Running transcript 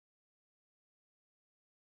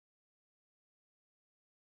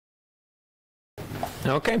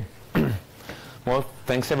Okay. Well,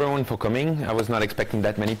 thanks everyone for coming. I was not expecting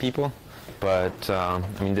that many people, but I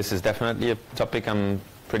mean, this is definitely a topic I'm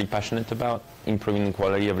pretty passionate about, improving the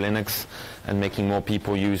quality of Linux and making more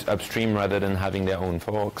people use upstream rather than having their own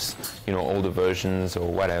forks, you know, older versions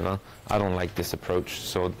or whatever. I don't like this approach,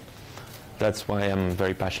 so that's why I'm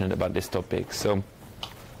very passionate about this topic. So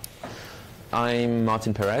I'm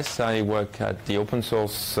Martin Perez. I work at the Open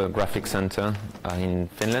Source Graphics Center in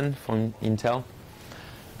Finland from Intel.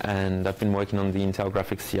 And I've been working on the Intel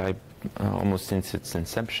GFX CI almost since its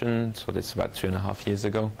inception, so that's about 2.5 years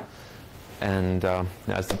ago. And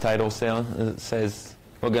as the title says,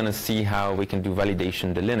 we're going to see how we can do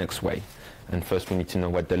validation the Linux way. And first we need to know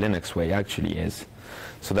what the Linux way actually is.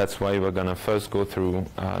 So that's why we're going to first go through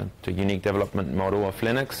the unique development model of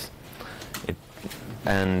Linux,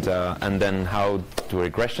 and then how do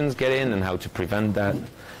regressions get in and how to prevent that.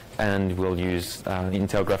 And we'll use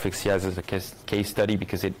Intel GFX CI as a case study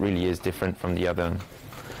because it really is different from the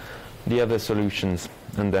other solutions.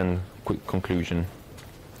 And then quick conclusion.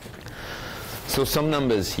 So some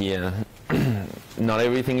numbers here. Not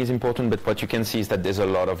everything is important, but what you can see is that there's a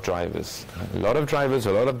lot of drivers. A lot of drivers,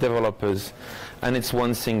 a lot of developers, and it's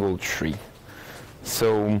one single tree.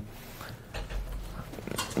 So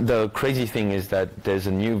the crazy thing is that there's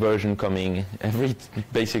a new version coming every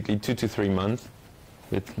basically 2 to 3 months,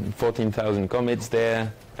 with 14,000 commits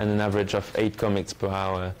there and an average of 8 commits per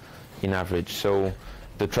hour in average. So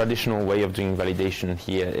the traditional way of doing validation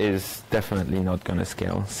here is definitely not going to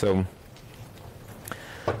scale. So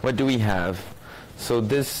what do we have? So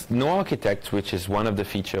this no architect, which is one of the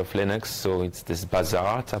features of Linux, so it's this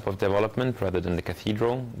bazaar type of development rather than the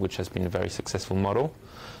cathedral, which has been a very successful model.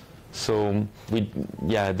 So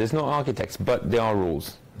there's no architects, but there are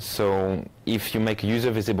rules. So if you make a user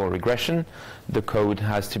visible regression, the code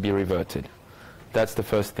has to be reverted. That's the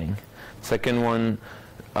first thing. Second one,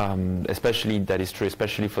 especially that is true,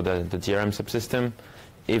 especially for the DRM subsystem.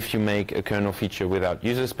 If you make a kernel feature without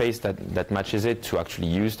user space that matches it to actually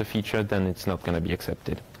use the feature, then it's not going to be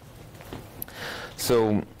accepted.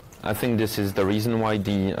 So I think this is the reason why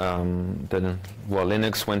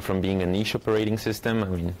Linux went from being a niche operating system. I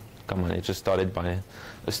mean, come on, it just started by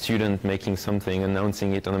a student making something,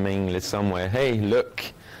 announcing it on a mailing list somewhere. Hey, look,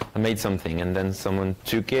 I made something. And then someone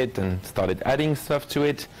took it and started adding stuff to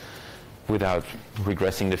it without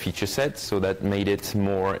regressing the feature set. So that made it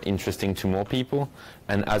more interesting to more people.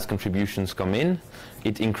 And as contributions come in,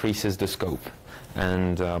 it increases the scope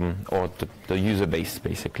and or the user base,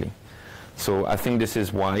 basically. So I think this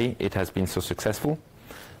is why it has been so successful.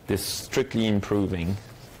 This strictly improving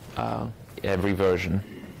every version.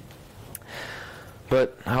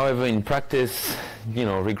 But however, in practice, you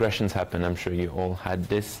know, regressions happen. I'm sure you all had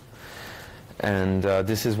this. And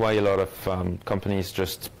this is why a lot of companies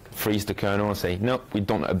just freeze the kernel and say, no, we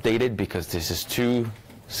don't update it because this is too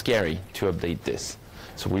scary to update this.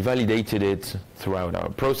 So we validated it throughout our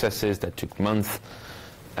processes that took months.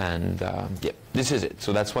 And yeah, this is it.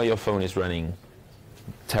 So that's why your phone is running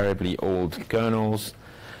terribly old kernels.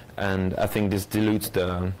 And I think this dilutes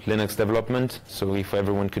the Linux development. So if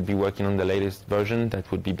everyone could be working on the latest version,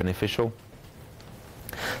 that would be beneficial.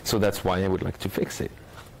 So that's why I would like to fix it.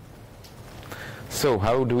 So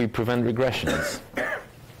how do we prevent regressions?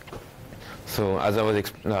 So as I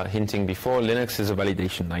was hinting before, Linux is a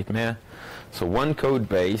validation nightmare. So one code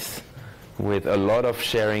base with a lot of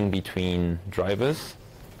sharing between drivers,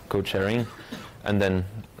 code sharing, and then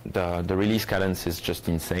the release cadence is just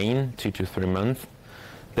insane, 2 to 3 months.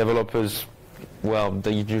 Developers, well,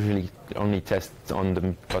 they usually only test on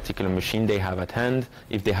the particular machine they have at hand.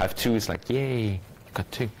 If they have 2, it's like, yay, got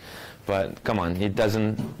 2. But come on,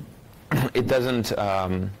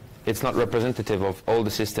 it's not representative of all the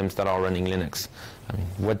systems that are running Linux. I mean,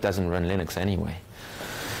 what doesn't run Linux anyway?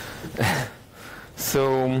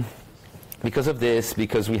 So because of this,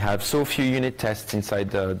 because we have so few unit tests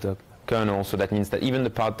inside the kernel, so that means that even the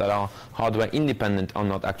parts that are hardware independent are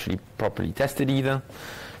not actually properly tested either.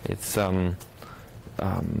 It's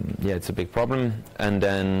it's a big problem. And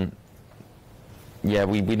then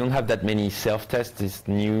we don't have that many self-tests, these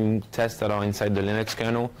new tests that are inside the Linux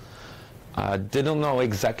kernel. They don't know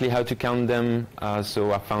exactly how to count them,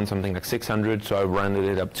 so I found something like 600, so I rounded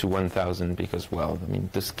it up to 1,000 because, well, I mean,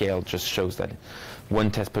 the scale just shows that one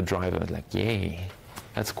test per driver, like, yay,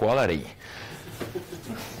 that's quality.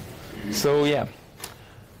 So yeah,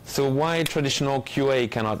 so why traditional QA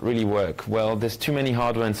cannot really work? Well, there's too many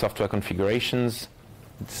hardware and software configurations.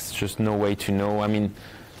 It's just no way to know. I mean,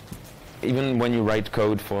 even when you write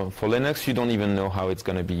code for Linux, you don't even know how it's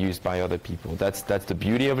going to be used by other people. That's the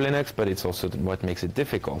beauty of Linux, but it's also what makes it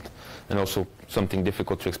difficult, and also something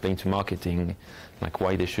difficult to explain to marketing, like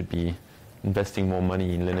why they should be investing more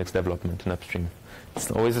money in Linux development and upstream.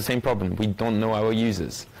 It's always the same problem. We don't know our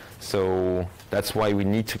users. So that's why we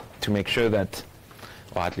need to make sure that,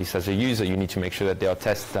 or at least as a user, you need to make sure that there are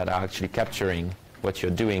tests that are actually capturing what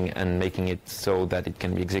you're doing and making it so that it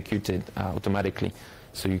can be executed automatically,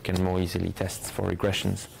 so you can more easily test for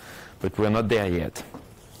regressions. But we're not there yet.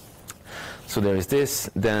 So there is this.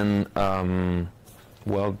 Then,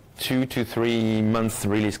 well, 2 to 3 months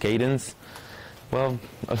release cadence. Well,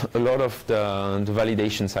 a lot of the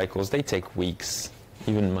validation cycles, they take weeks,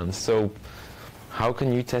 even months. So how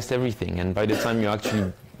can you test everything? And by the time you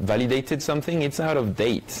actually validated something, it's out of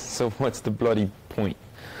date. So what's the bloody point?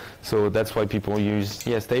 So that's why people use,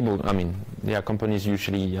 companies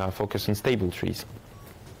usually focus on stable trees.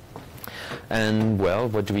 And, well,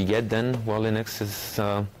 what do we get then? Well, Linux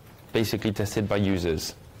is basically tested by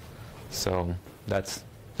users. So that's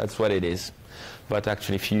what it is. But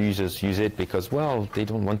actually, few users use it because, well, they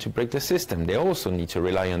don't want to break the system. They also need to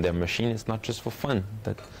rely on their machine. It's not just for fun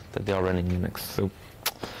that they are running Linux. So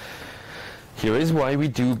here is why we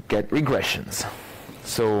do get regressions.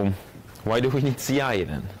 So why do we need CI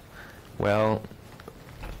then? Well,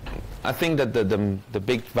 I think that the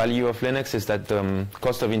big value of Linux is that the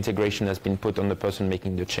cost of integration has been put on the person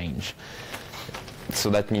making the change. So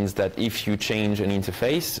that means that if you change an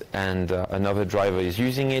interface and another driver is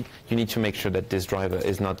using it, you need to make sure that this driver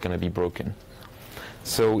is not going to be broken.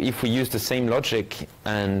 So if we use the same logic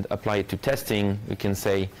and apply it to testing, we can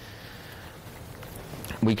say,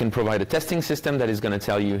 we can provide a testing system that is going to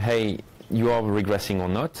tell you, hey, you are regressing or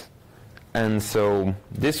not. And so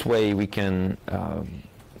this way we can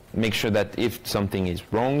make sure that if something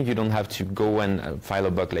is wrong, you don't have to go and file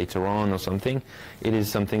a bug later on or something. It is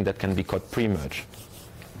something that can be caught pre-merge.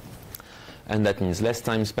 And that means less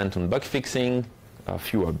time spent on bug fixing,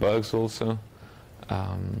 fewer bugs also.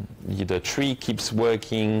 The tree keeps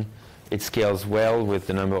working, it scales well with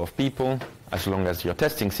the number of people, as long as your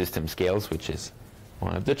testing system scales, which is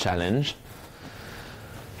one of the challenge.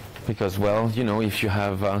 Because, well, you know, if you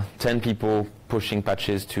have 10 people pushing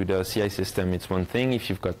patches to the CI system, it's one thing. If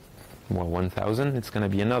you've got, well, 1,000, it's going to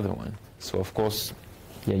be another one. So, of course,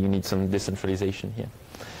 yeah, you need some decentralization here.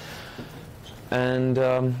 And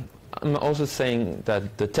I'm also saying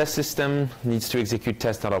that the test system needs to execute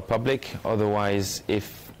tests that are public. Otherwise,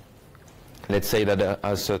 if, let's say that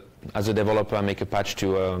as a developer, I make a patch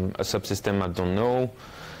to a subsystem I don't know,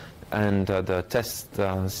 and the test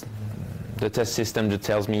system that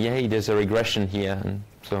tells me, hey, there's a regression here. And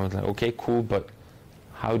so I was like, okay, cool, but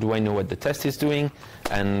how do I know what the test is doing,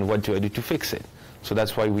 and what do I do to fix it? So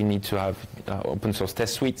that's why we need to have open source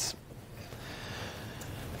test suites.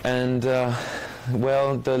 And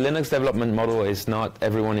well, the Linux development model is not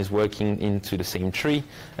everyone is working into the same tree.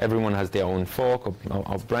 Everyone has their own fork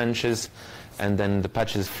or branches, and then the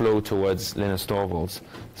patches flow towards Linus Torvalds.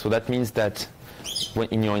 So that means that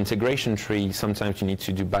in your integration tree, sometimes you need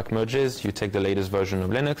to do back merges. You take the latest version of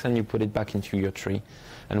Linux and you put it back into your tree.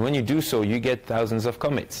 And when you do so, you get thousands of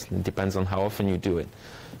commits. It depends on how often you do it.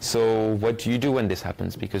 So what do you do when this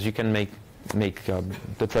happens? Because you can make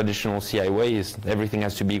the traditional CI way is everything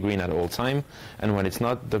has to be green at all time, and when it's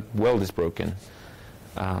not, the world is broken.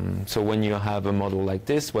 So when you have a model like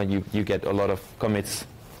this, when you get a lot of commits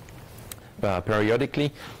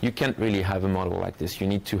periodically, you can't really have a model like this. You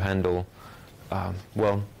need to handle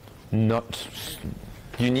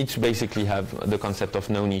you need to basically have the concept of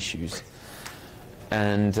known issues,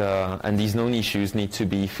 and these known issues need to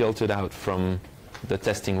be filtered out from the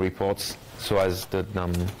testing reports, so as the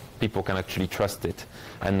people can actually trust it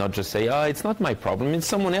and not just say, it's not my problem, it's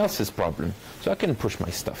someone else's problem, so I can push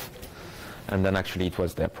my stuff, and then actually it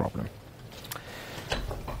was their problem.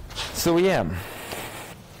 So yeah.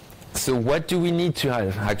 So what do we need to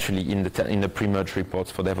have actually in the pre-merge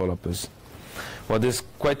reports for developers? Well, there's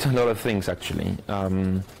quite a lot of things actually.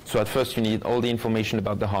 So at first you need all the information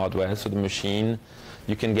about the hardware, so the machine.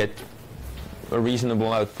 You can get a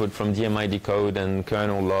reasonable output from DMID code and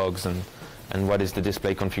kernel logs and what is the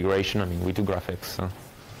display configuration. I mean, we do graphics. So.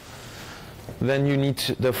 Then you need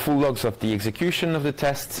the full logs of the execution of the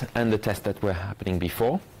tests and the tests that were happening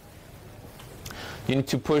before. You need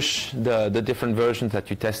to push the different versions that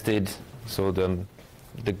you tested, so the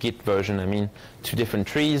Git version, I mean, to different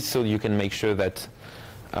trees, so you can make sure that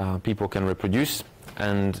people can reproduce.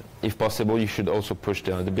 And if possible, you should also push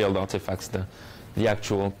the build artifacts, the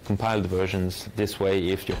actual compiled versions. This way,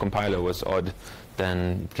 if your compiler was odd,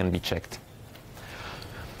 then it can be checked.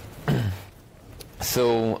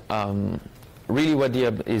 So really what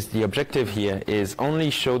the objective here is only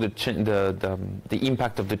show the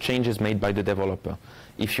impact of the changes made by the developer.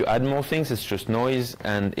 If you add more things, it's just noise,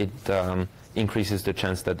 and it increases the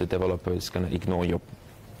chance that the developer is going to ignore your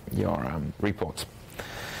reports.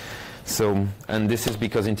 So, and this is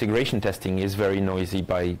because integration testing is very noisy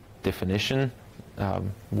by definition.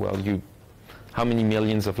 How many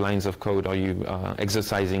millions of lines of code are you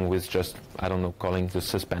exercising with just, I don't know, calling the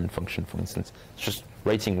suspend function, for instance? It's just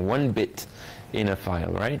writing one bit in a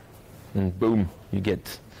file, right? And boom, you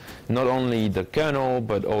get not only the kernel,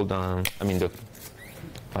 but all the,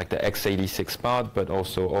 like the x86 part, but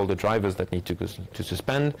also all the drivers that need to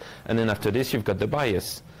suspend. And then after this, you've got the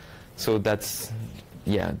BIOS. So that's,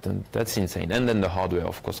 yeah, that's insane. And then the hardware,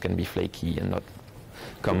 of course, can be flaky and not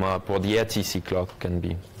come up, or the RTC clock can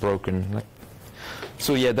be broken.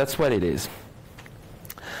 So yeah, that's what it is.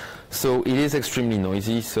 So it is extremely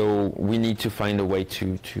noisy, so we need to find a way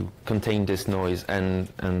to contain this noise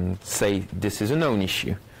and say this is a known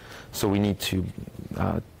issue. So we need to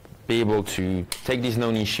be able to take these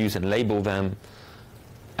known issues and label them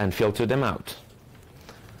and filter them out.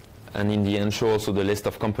 And in the end, show also the list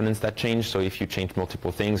of components that change. So if you change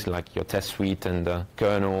multiple things, like your test suite and the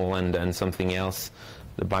kernel and then something else,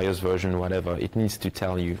 the BIOS version, whatever, it needs to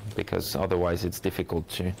tell you, because otherwise it's difficult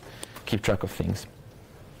to keep track of things.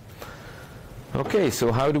 Okay,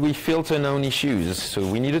 so how do we filter known issues? So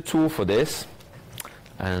we need a tool for this,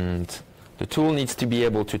 and the tool needs to be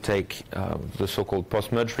able to take the so-called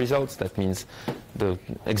post-merge results. That means the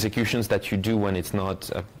executions that you do when it's not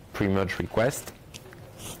a pre-merge request.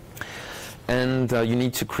 And you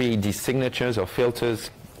need to create these signatures or filters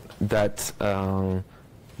that, well,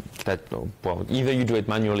 either you do it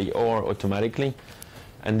manually or automatically.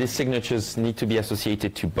 And these signatures need to be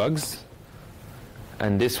associated to bugs.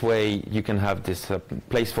 And this way you can have this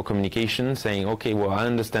place for communication, saying, okay, well, I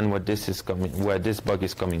understand what this is where this bug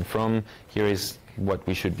is coming from. Here is what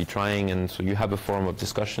we should be trying. And so you have a forum of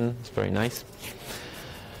discussion. It's very nice.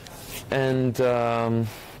 And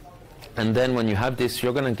then when you have this,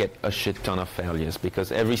 you're going to get a shit ton of failures,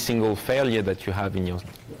 because every single failure that you have in your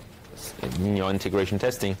integration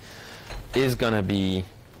testing is going to be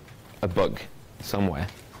a bug somewhere.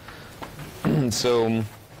 So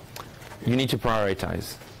you need to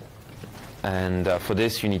prioritize. And for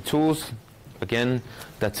this, you need tools, again,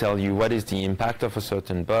 that tell you what is the impact of a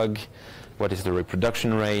certain bug, what is the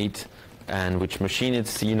reproduction rate, and which machine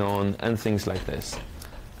it's seen on, and things like this.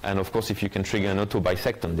 And of course, if you can trigger an auto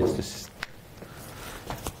bisect on this.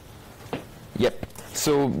 Yep.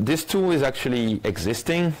 So this tool is actually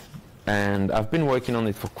existing, and I've been working on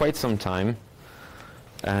it for quite some time.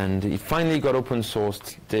 And it finally got open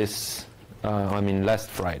sourced this, last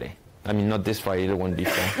Friday. Not this Friday, the one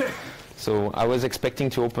before. So I was expecting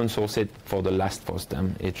to open source it for the last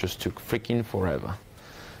FOSDEM. It just took freaking forever.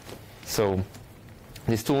 So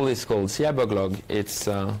this tool is called CI Buglog. It's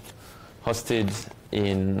hosted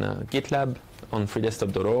in GitLab on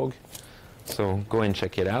freedesktop.org. So go and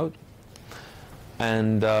check it out.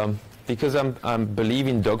 And because I believe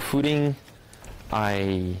in dog fooding,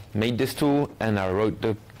 I made this tool and I wrote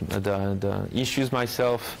the issues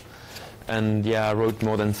myself. And yeah, I wrote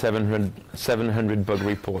more than 700 bug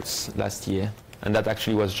reports last year. And that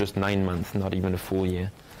actually was just 9 months, not even a full year.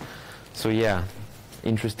 So yeah,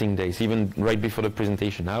 interesting days. Even right before the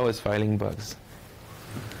presentation, I was filing bugs.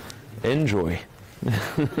 Enjoy.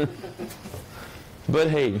 But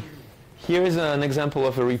hey, here is an example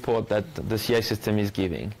of a report that the CI system is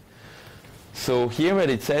giving. So here what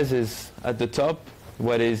it says is, at the top,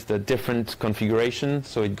 what is the different configuration.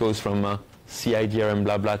 So it goes from CI DRM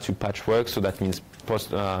blah blah to patchwork, so that means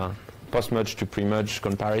post-merge to pre-merge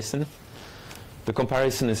comparison. The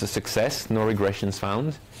comparison is a success, no regressions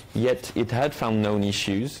found, yet it had found known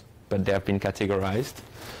issues, but they have been categorized.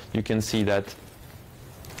 You can see that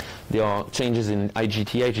there are changes in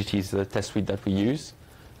IGT. IGT is the test suite that we use,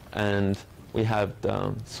 and we have,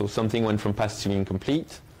 so something went from pass to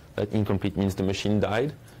incomplete. That incomplete means the machine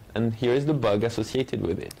died, and here is the bug associated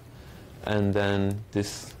with it. And then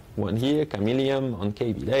this one here, Chameleon on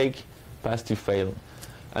KB Lake, pass to fail.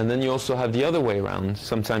 And then you also have the other way around.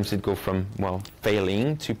 Sometimes it goes from, well,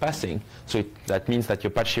 failing to passing. So that means that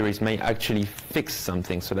your patch series may actually fix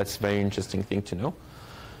something. So that's a very interesting thing to know.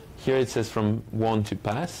 Here it says from 1 to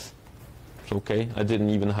pass. Okay, I didn't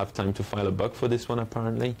even have time to file a bug for this one,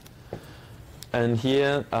 apparently. And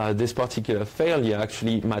here, this particular failure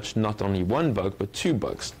actually matched not only one bug, but 2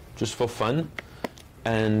 bugs, just for fun.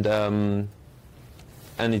 And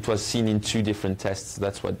it was seen in 2 different tests.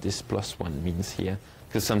 That's what this +1 means here.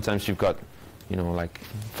 Because sometimes you've got, like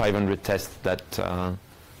 500 tests that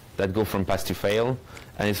that go from pass to fail,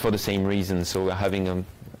 and it's for the same reason. So having an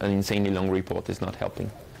insanely long report is not helping.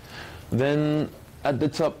 Then at the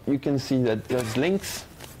top, you can see that there's links,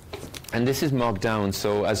 and this is marked down.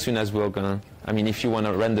 So as soon as we're gonna, I mean, if you want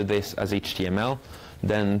to render this as HTML,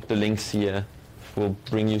 then the links here will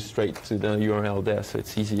bring you straight to the URL there, so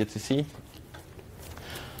it's easier to see.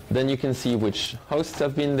 Then you can see which hosts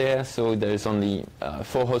have been there. So there's only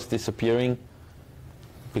 4 hosts disappearing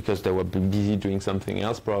because they were busy doing something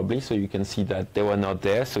else probably. So you can see that they were not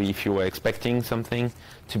there. So if you were expecting something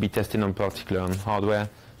to be tested on particular hardware,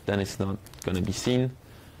 then it's not going to be seen.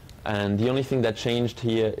 And the only thing that changed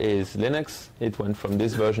here is Linux. It went from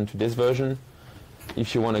this version to this version.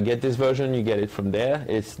 If you want to get this version, you get it from there.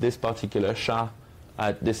 It's this particular SHA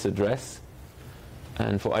at this address.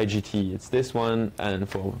 And for IGT, it's this one. And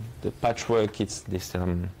for the patchwork, it's this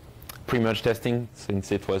pre-merge testing,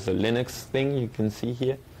 since it was a Linux thing, you can see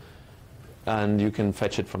here. And you can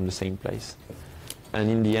fetch it from the same place. And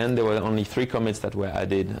in the end, there were only 3 commits that were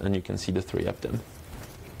added, and you can see the 3 of them.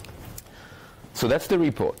 So that's the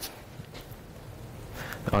report,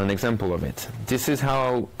 or an example of it. This is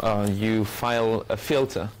how you file a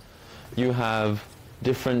filter. You have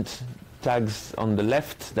different tags on the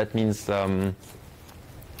left. That means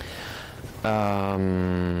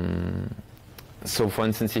so for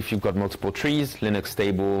instance, if you've got multiple trees, Linux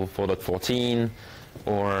stable 4.14,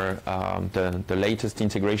 or the latest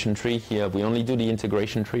integration tree. Here we only do the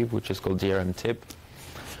integration tree, which is called DRM tip.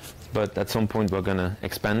 But at some point we're going to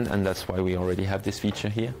expand, and that's why we already have this feature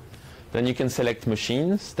here. Then you can select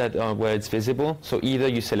machines that are where it's visible. So either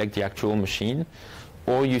you select the actual machine,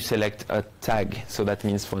 or you select a tag. So that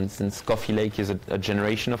means, for instance, Coffee Lake is a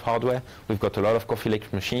generation of hardware. We've got a lot of Coffee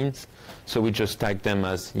Lake machines, so we just tag them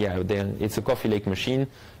as, yeah, it's a Coffee Lake machine,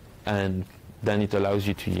 and then it allows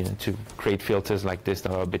you to create filters like this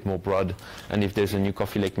that are a bit more broad. And if there's a new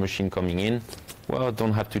Coffee Lake machine coming in, well, I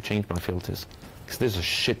don't have to change my filters, because there's a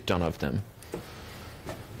shit ton of them.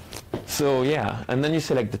 So yeah, and then you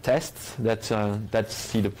select the tests that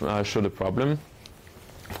show the problem.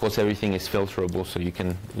 Of course, everything is filterable, so you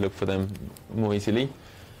can look for them more easily.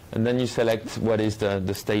 And then you select what is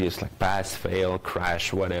the status, like pass, fail,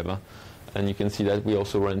 crash, whatever. And you can see that we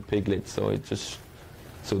also run Piglet, so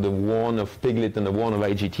the warn of Piglet and the warn of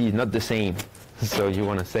IGT is not the same. So you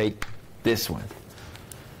want to say this one.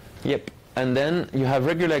 Yep. And then you have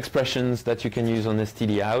regular expressions that you can use on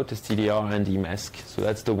stdout, stdr, and emesc. So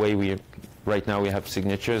that's the way right now we have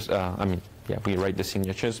signatures. We write the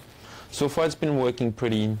signatures. So far it's been working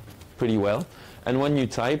pretty well. And when you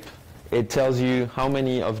type, it tells you how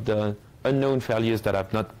many of the unknown values that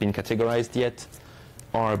have not been categorized yet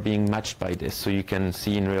are being matched by this. So you can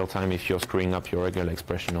see in real time if you're screwing up your regular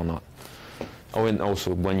expression or not. Oh, and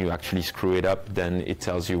also when you actually screw it up, then it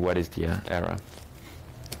tells you what is the error.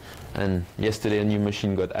 And yesterday a new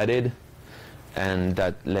machine got added, and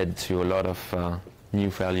that led to a lot of new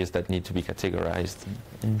values that need to be categorized.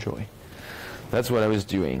 Enjoy. That's what I was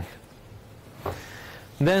doing.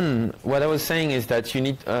 Then what I was saying is that you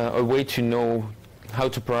need a way to know how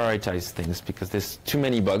to prioritize things, because there's too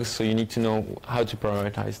many bugs, so you need to know how to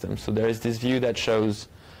prioritize them. So there is this view that shows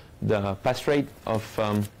the pass rate of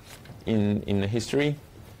in the history.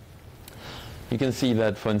 You can see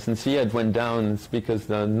that, for instance, here it went down. It's because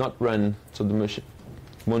the not run, so the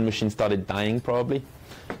one machine started dying probably.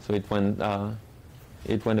 So it went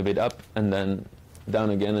a bit up and then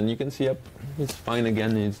down again, and you can see up, it's fine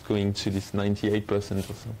again. It's going to this 98% or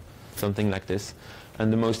so, something like this.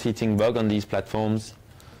 And the most hitting bug on these platforms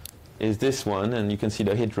is this one, and you can see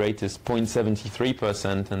the hit rate is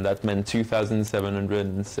 0.73%, and that meant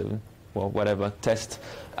 2,707, well, whatever, test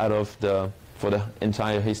out of for the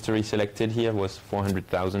entire history selected here was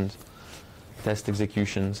 400,000 test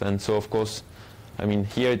executions. And so, of course, I mean,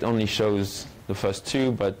 here it only shows the first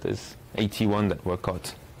 2, but there's 81 that were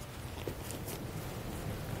caught.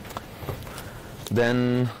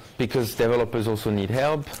 Then, because developers also need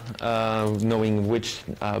help knowing which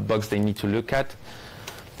bugs they need to look at,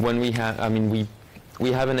 when we have,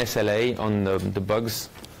 we have an SLA on the bugs,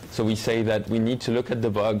 so we say that we need to look at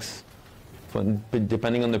the bugs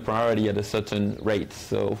depending on the priority at a certain rate.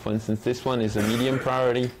 So, for instance, this one is a medium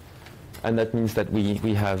priority, and that means that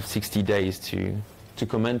we have 60 days to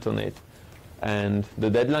comment on it. And the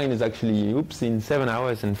deadline is actually, in 7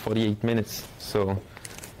 hours and 48 minutes. So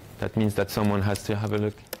that means that someone has to have a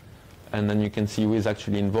look. And then you can see who is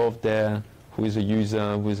actually involved there, who is a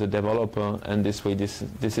user, who is a developer, and this way this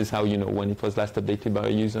is how you know when it was last updated by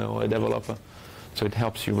a user or a developer. So it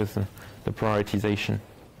helps you with the prioritization.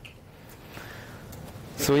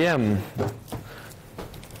 So yeah,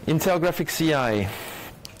 Intel Graphics CI.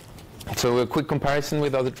 So a quick comparison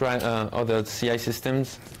with other CI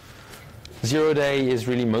systems. 0 day is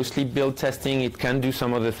really mostly build testing. It can do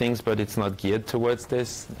some other things, but it's not geared towards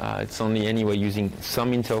this. It's only anyway using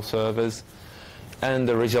some Intel servers. And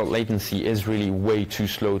the result latency is really way too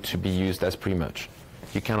slow to be used as pre-merge.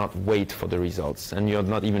 You cannot wait for the results, and you're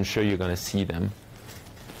not even sure you're going to see them.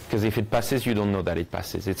 Because if it passes, you don't know that it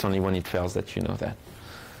passes. It's only when it fails that you know that.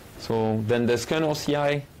 So then there's kernel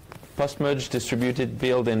CI, post-merge, distributed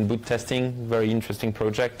build, and boot testing. Very interesting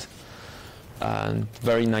project.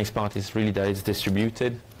 Very nice part is really that it's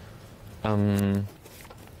distributed. The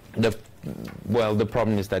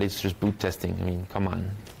problem is that it's just boot testing. I mean, come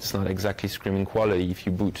on. It's not exactly screaming quality if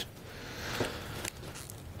you boot.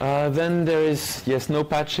 Then there is, yes, no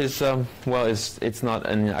patch is, it's not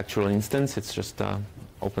an actual instance. It's just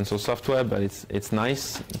open source software, but it's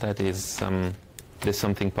nice that is there's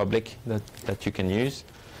something public that you can use.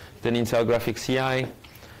 Then Intel Graphics CI.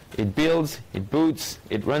 It builds, it boots,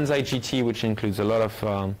 it runs IGT, which includes a lot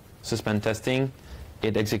of suspend testing.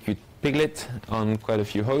 It executes Piglet on quite a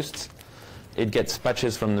few hosts. It gets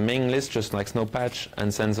patches from the main list, just like Snowpatch,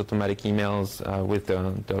 and sends automatic emails with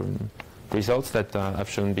the results that I've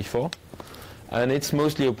shown before. And it's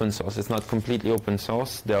mostly open source. It's not completely open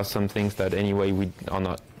source. There are some things that anyway we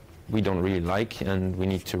don't really like, and we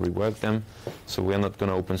need to rework them. So we're not going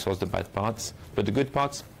to open source the bad parts. But the good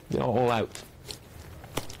parts, they're all out.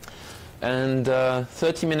 And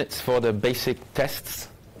 30 minutes for the basic tests,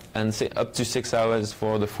 and up to 6 hours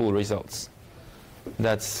for the full results.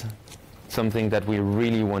 That's something that we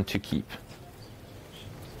really want to keep.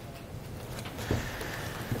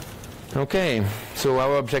 Okay, so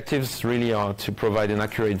our objectives really are to provide an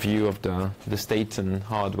accurate view of the state and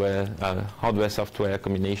hardware-software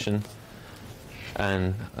combination.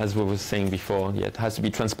 And as we were saying before, yeah, it has to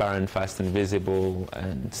be transparent, fast, and visible,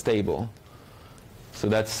 and stable. So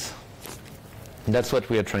that's what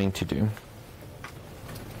we are trying to do.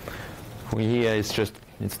 Here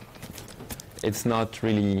it's not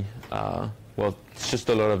really, it's just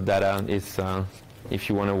a lot of data. It's, if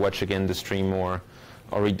you want to watch again the stream or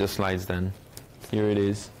read the slides, then here it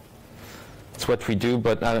is. It's what we do,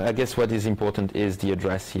 but I guess what is important is the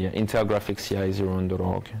address here, Intel Graphics CI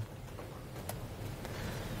 01.org.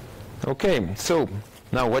 Okay, so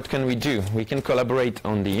now what can we do? We can collaborate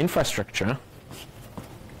on the infrastructure.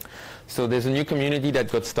 So there's a new community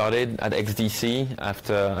that got started at XDC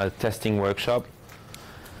after a testing workshop.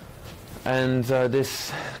 And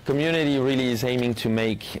this community really is aiming to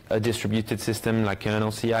make a distributed system like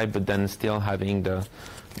kernel CI, but then still having the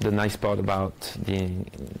nice part about the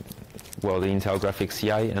Intel Graphics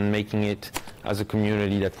CI, and making it as a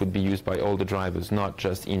community that would be used by all the drivers, not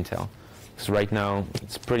just Intel. Because right now,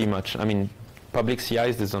 it's pretty much, I mean, public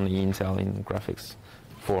CIs, there's only Intel in graphics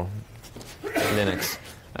for Linux.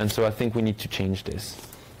 And so I think we need to change this.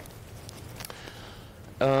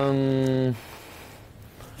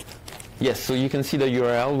 Yes, so you can see the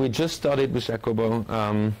URL. We just started with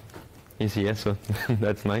Jacobo. He's here, so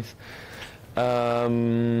that's nice.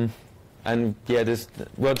 And yeah, just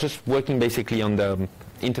working basically on the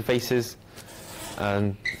interfaces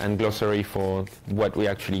and glossary for what we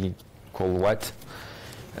actually call what.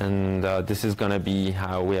 And this is going to be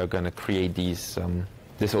how we are going to create these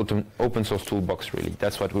this open source toolbox, really.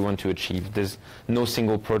 That's what we want to achieve. There's no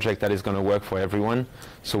single project that is going to work for everyone,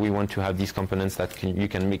 so we want to have these components that you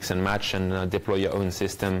can mix and match and deploy your own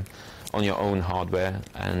system on your own hardware.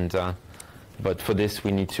 And but for this,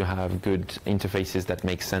 we need to have good interfaces that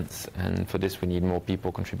make sense, and for this, we need more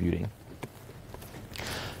people contributing.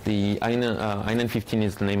 The i915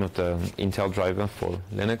 is the name of the Intel driver for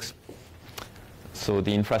Linux. So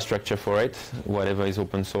the infrastructure for it, whatever is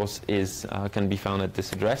open source, can be found at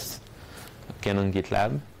this address, again on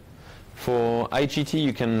GitLab. For IGT,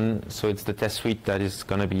 you can, so it's the test suite that is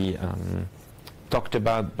going to be talked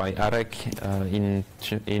about by Arek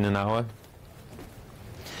in an hour.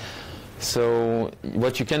 So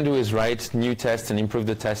what you can do is write new tests and improve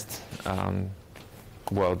the test.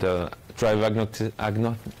 The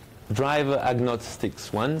driver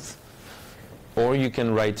agnostics ones. Or you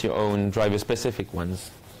can write your own driver-specific ones.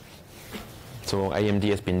 So AMD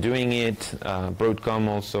has been doing it, Broadcom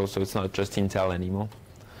also, so it's not just Intel anymore.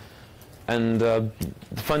 And the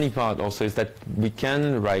funny part also is that we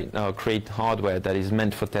can create hardware that is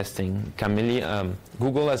meant for testing.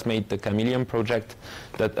 Google has made the Chameleon project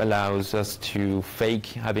that allows us to fake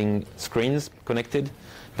having screens connected.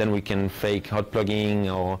 Then we can fake hot plugging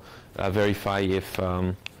or verify if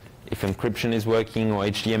encryption is working, or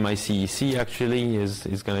HDMI CEC actually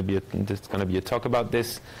is going to be there's going to be a talk about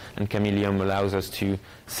this, and Chameleon allows us to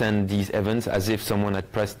send these events as if someone had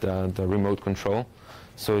pressed the remote control.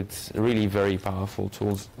 So it's really very powerful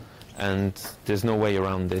tools, and there's no way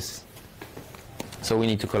around this. So we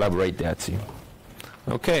need to collaborate there too.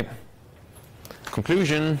 Okay.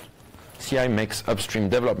 Conclusion: CI makes upstream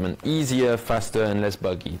development easier, faster, and less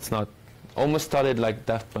buggy. It's not almost started like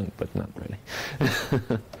Daft Punk, but not really.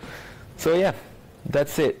 So yeah,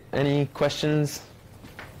 that's it. Any questions?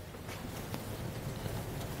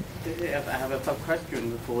 Yes, I have some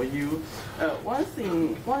questions for you. One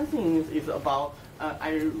thing is about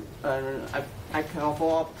I can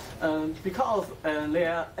follow up because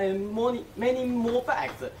there are many more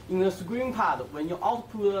bugs in the screen part when you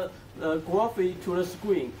output the graphic to the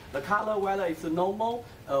screen. The color, whether it's normal,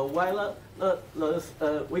 whether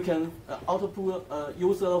we can output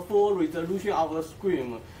use the full resolution of the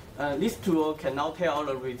screen. This tool cannot tell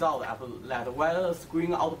the result of that whether the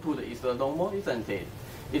screen output is normal, isn't it?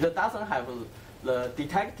 It doesn't have the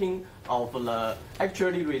detecting of the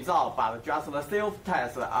actually result, but just the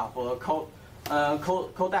self-test of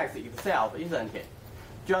codex itself, isn't it?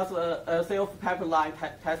 Just a self-pipeline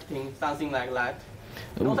testing, something like that.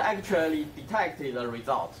 Not actually detect the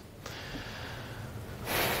result.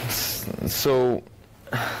 So,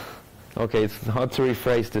 okay, it's hard to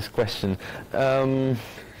rephrase this question.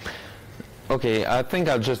 Okay, I think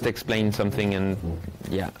I'll just explain something, and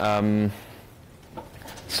yeah.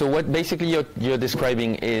 So what basically you're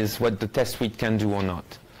describing is what the test suite can do or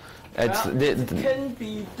not. It can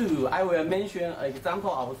be do. I will mention an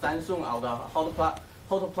example of Samsung of the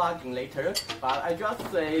hot plugin later. But I just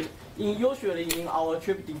said, usually in our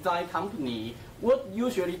chip design company, what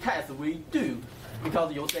usually tests we do,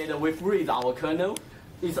 because you said we freeze our kernel,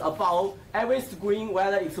 is about every screen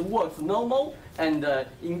whether it works normal and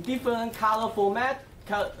in different color format.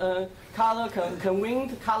 Color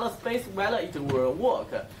convenient color space whether it will work,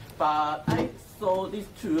 but I saw this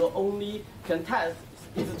tool only can test.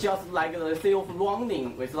 It's just like the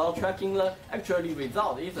self-running without tracking the actual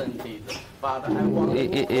result, isn't it? But I want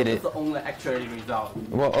it is only actual result.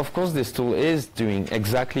 Well, of course, this tool is doing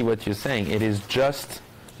exactly what you're saying. It is just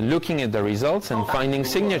looking at the results and finding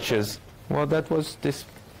signatures. Well, that was this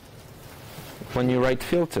when you write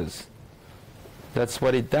filters. That's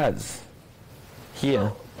what it does.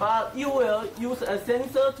 Here. But you will use a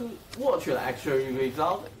sensor to watch the actual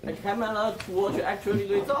result, a camera to watch the actual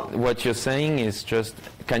result. What you're saying is just,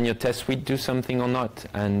 can your test suite do something or not?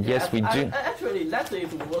 And yes, we do. Actually, that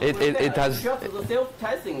is what it has just the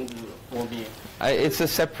self-testing will be. It's a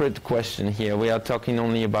separate question here. We are talking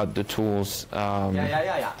only about the tools.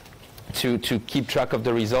 To keep track of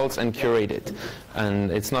the results and curate it.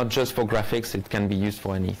 And it's not just for graphics, it can be used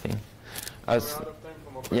for anything. We're out of time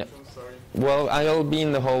for more questions, sorry. Well, I'll be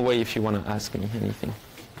in the hallway if you want to ask me anything.